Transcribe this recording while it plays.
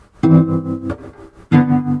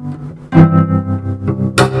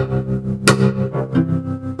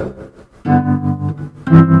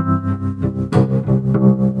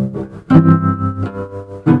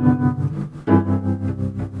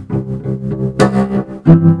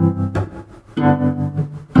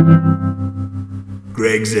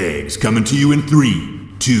Greg's Eggs coming to you in 3,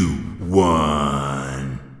 2,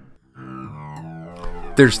 1.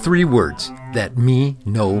 There's 3 words that me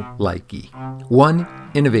no likey.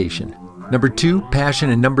 1, innovation. Number 2, passion.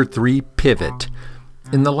 And number 3, pivot.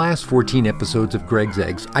 In the last 14 episodes of Greg's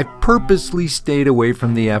Eggs, I purposely stayed away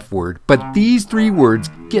from the F word, but these 3 words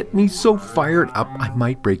get me so fired up I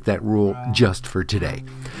might break that rule just for today.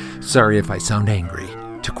 Sorry if I sound angry.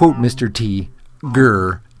 To quote Mr. T,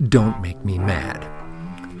 grr, don't make me mad.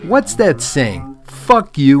 What's that saying?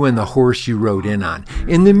 Fuck you and the horse you rode in on.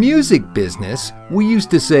 In the music business, we used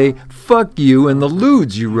to say, fuck you and the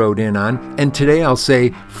ludes you rode in on, and today I'll say,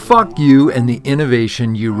 fuck you and the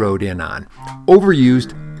innovation you rode in on.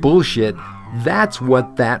 Overused, bullshit, that's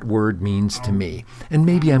what that word means to me. And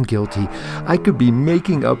maybe I'm guilty. I could be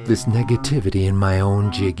making up this negativity in my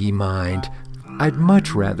own jiggy mind. I'd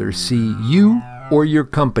much rather see you or your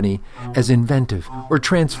company as inventive or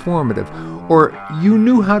transformative, or you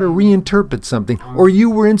knew how to reinterpret something, or you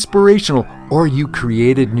were inspirational, or you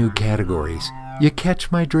created new categories. You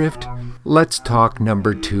catch my drift? Let's talk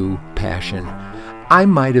number 2, passion. I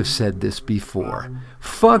might have said this before.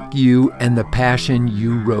 Fuck you and the passion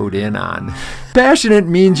you rode in on. Passionate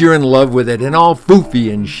means you're in love with it and all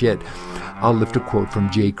foofy and shit. I'll lift a quote from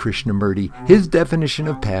J. Krishnamurti. His definition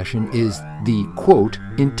of passion is the, quote,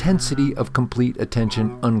 intensity of complete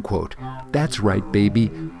attention, unquote. That's right, baby.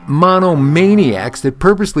 Monomaniacs that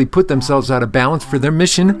purposely put themselves out of balance for their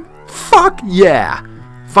mission? Fuck yeah!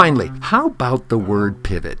 Finally, how about the word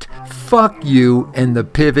pivot? Fuck you and the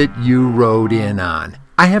pivot you rode in on.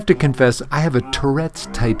 I have to confess, I have a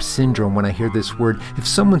Tourette's-type syndrome when I hear this word. If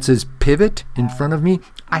someone says pivot in front of me,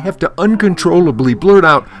 I have to uncontrollably blurt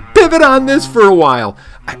out, pivot on this for a while.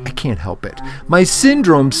 I can't help it. My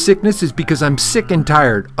syndrome sickness is because I'm sick and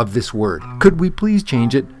tired of this word. Could we please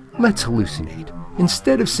change it? Let's hallucinate.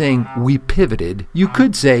 Instead of saying, we pivoted, you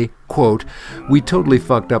could say, quote, we totally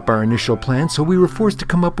fucked up our initial plan, so we were forced to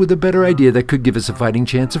come up with a better idea that could give us a fighting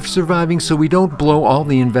chance of surviving so we don't blow all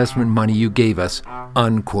the investment money you gave us,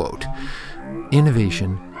 unquote.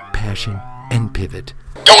 Innovation, passion, and pivot.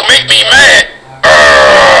 Don't make me mad!